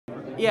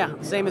Yeah,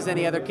 same as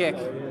any other kick.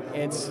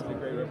 It's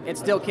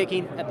still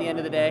kicking at the end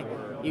of the day.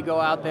 You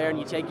go out there and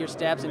you take your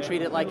steps and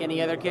treat it like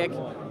any other kick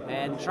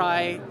and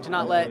try to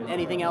not let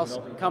anything else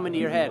come into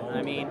your head.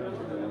 I mean,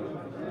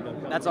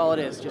 that's all it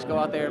is. Just go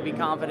out there, be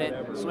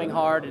confident, swing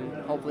hard,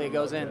 and hopefully it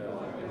goes in.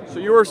 So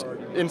you were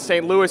in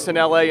St. Louis and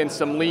LA in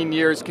some lean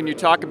years. Can you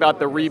talk about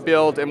the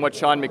rebuild and what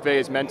Sean McVay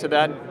has meant to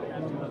that?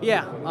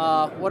 Yeah,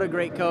 what a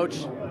great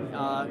coach,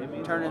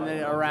 turning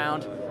it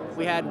around.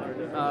 We had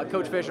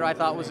Coach Fisher, I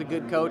thought was a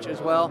good coach as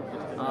well,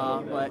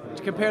 but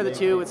to compare the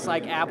two, it's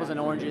like apples and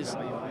oranges.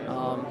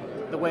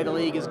 The way the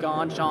league has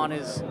gone, Sean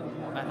is,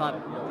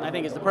 I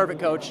think is the perfect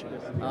coach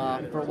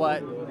for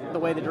the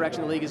way the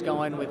direction the league is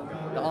going with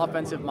the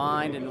offensive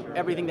mind, and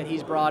everything that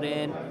he's brought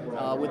in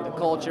with the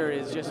culture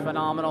is just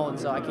phenomenal, and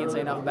so I can't say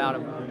enough about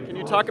him. Can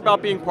you talk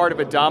about being part of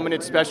a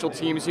dominant special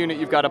teams unit?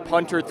 You've got a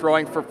punter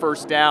throwing for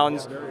first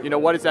downs. You know,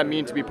 what does that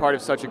mean to be part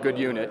of such a good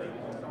unit?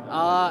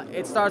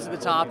 It starts at the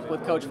top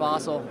with Coach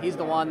Fossil. He's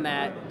the one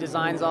that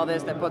designs all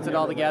this, that puts it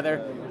all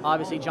together.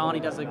 Obviously, Johnny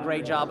does a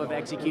great job of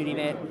executing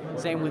it.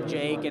 Same with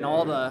Jake and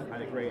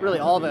really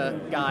all the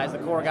guys, the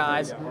core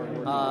guys.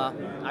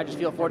 I just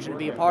feel fortunate to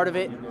be a part of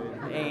it,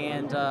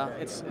 and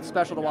it's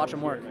special to watch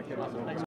them work.